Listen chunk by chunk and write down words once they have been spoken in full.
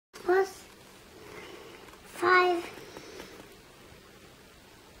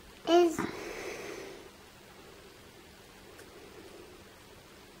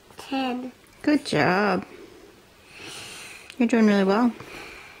10. Good job. You're doing really well.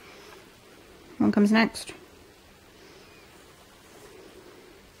 What comes next?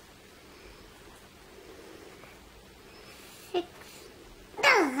 Six.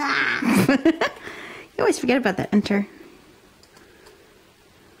 You always forget about that enter.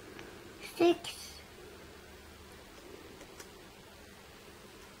 6.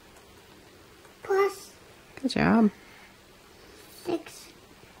 Plus Good job. 6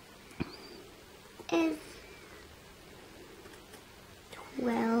 is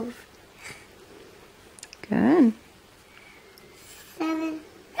 12. Good. 7.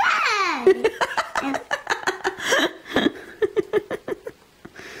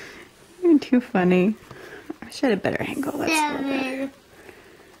 You're too funny. I should have a better angle. That's a little better.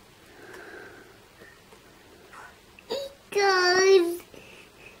 7 equals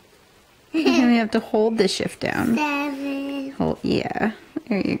And you have to hold the shift down. 7. Hold, yeah.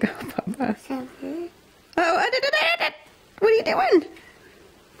 There you go, Papa. 7. Oh, what are you doing?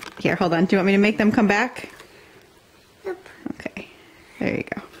 Here, hold on. Do you want me to make them come back? Yep. Okay. There you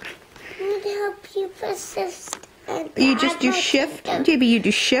go. I'm going to help you persist. You just do shift. Maybe you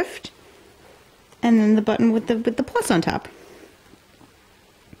do shift, and then the button with the plus on top.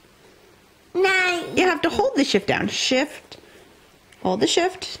 9. You have to hold the shift down. Shift. Hold the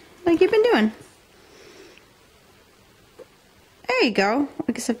shift like you've been doing. There you go.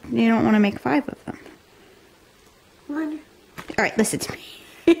 Except you don't want to make 5 of them. 1. All right, listen to me.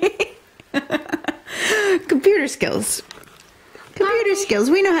 Computer skills. Computer skills.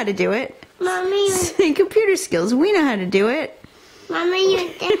 We know how to do it. Mommy, Computer skills. We know how to do it. Mommy,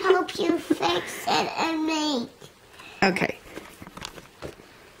 you can help you fix it and make. Okay.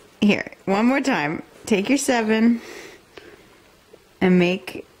 Here, one more time. Take your 7 and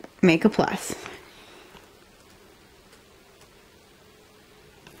make a plus.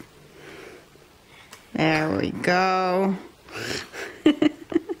 There we go.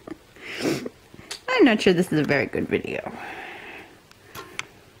 I'm not sure this is a very good video.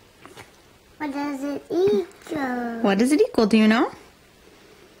 What does it equal? What does it equal? Do you know?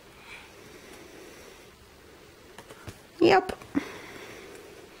 Yep.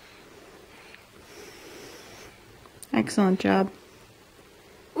 Excellent job.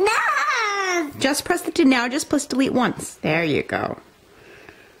 No! Just press the now. Just press delete once. There you go.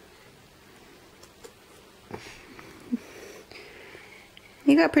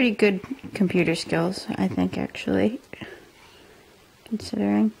 You got pretty good computer skills, I think, actually.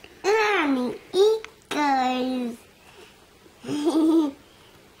 Considering. Mommy, equals.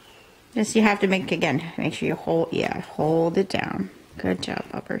 Just you have to make again. Make sure you hold it down. Good job,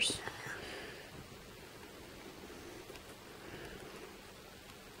 Bubbers.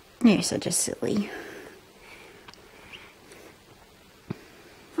 You're such a silly.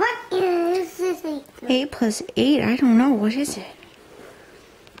 What is this equal? 8 plus 8. I don't know. What is it?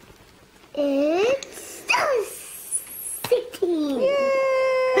 It's 16.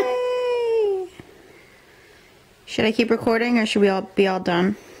 Yay! Should I keep recording, or should we all be all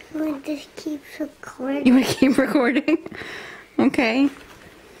done? We'll just keep recording. You want to keep recording? Okay.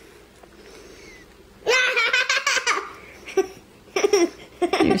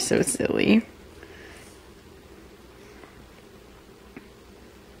 You're so silly.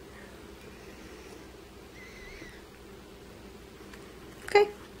 Okay.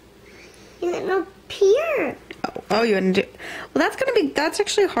 You got no peer. Oh, you want to do? Well, that's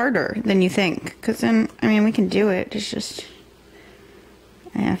actually harder than you think. Because then, I mean, we can do it. It's just,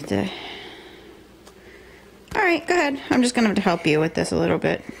 I have to. All right, go ahead. I'm just gonna have to help you with this a little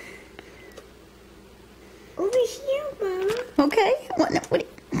bit. Over here, Mama. Okay. What? No, what?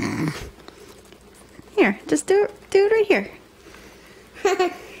 Here, just do it right here.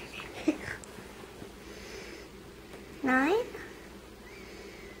 9.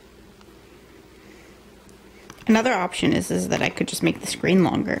 Another option is that I could just make the screen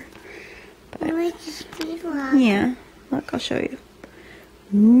longer. I like the speed lock. Yeah. Look, I'll show you.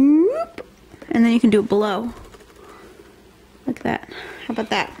 Whoop. And then you can do it below. Like that. How about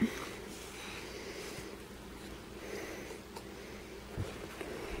that?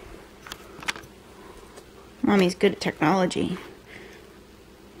 Mommy's good at technology.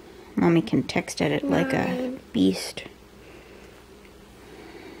 Mommy can text edit like a beast.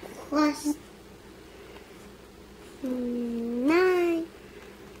 Plus 9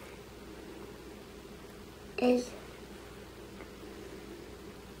 is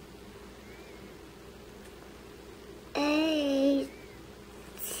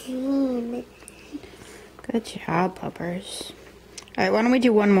 18. Good job, puppers. Alright, why don't we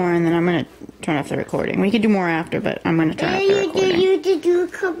do one more and then I'm going to turn off the recording. We could do more after, but I'm going to turn off the recording. You to do a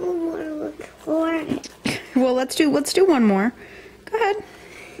couple more recordings. Well, let's do one more. Go ahead.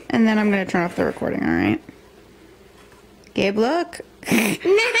 And then I'm going to turn off the recording, alright? Gabe, look. 9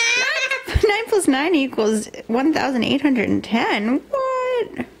 plus 9 equals 1,810.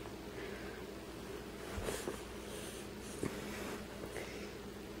 What?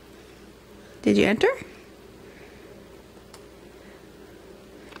 Did you enter?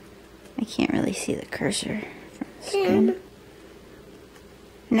 I can't really see the cursor from the screen.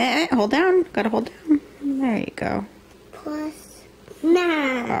 Nah, hold down. Gotta hold down. There you go. Plus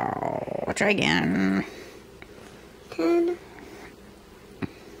 9. Oh, try again. 10.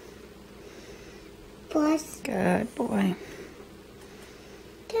 Plus. Good boy.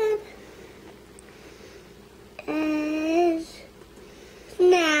 10 is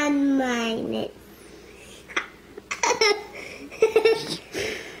 9 minus.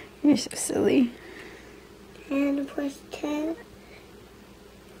 You're so silly. 10 plus 10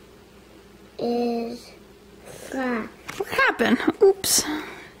 is 5. What happened? Oops.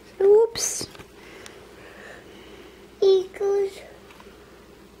 Oops. Equals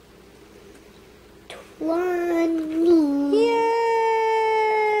 20. Yay!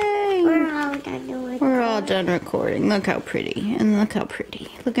 We're all done with We're all done recording. Look how pretty. And look how pretty.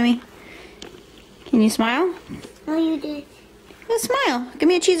 Look at me. Can you smile? Oh, you did. Let's smile. Give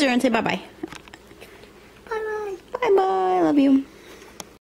me a cheeser and say bye-bye. Bye-bye. Bye-bye. Love you.